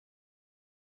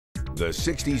The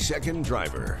 60-second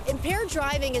driver. Impaired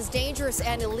driving is dangerous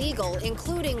and illegal,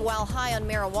 including while high on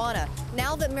marijuana.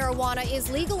 Now that marijuana is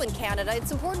legal in Canada,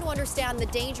 it's important to understand the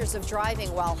dangers of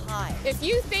driving while high. If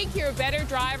you think you're a better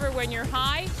driver when you're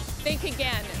high, think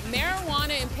again.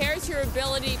 Marijuana impairs your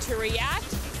ability to react,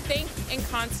 think, and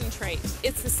concentrate.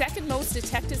 It's the second most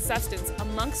detected substance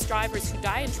amongst drivers who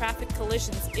die in traffic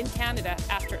collisions in Canada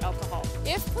after alcohol.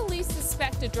 If police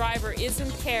suspect a driver is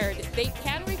impaired, they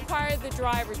can require the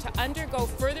driver to undergo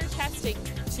further testing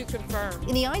to confirm.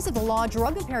 In the eyes of the law,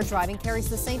 drug-impaired driving carries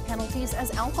the same penalties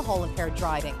as alcohol-impaired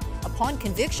driving. Upon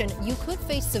conviction, you could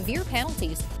face severe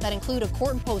penalties that include a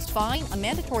court-imposed fine, a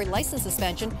mandatory license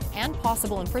suspension, and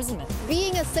possible imprisonment.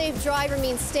 Being a safe driver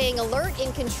means staying alert,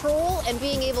 in control, and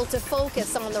being able to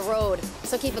focus on the road.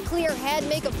 So keep a clear head,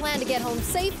 make a plan to get home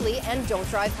safely, and don't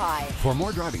drive high. For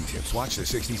more driving tips, watch The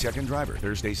 60-Second Driver,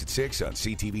 Thursdays at 6 on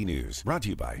CTV News. Brought to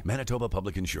you by Manitoba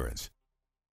Public Insurance.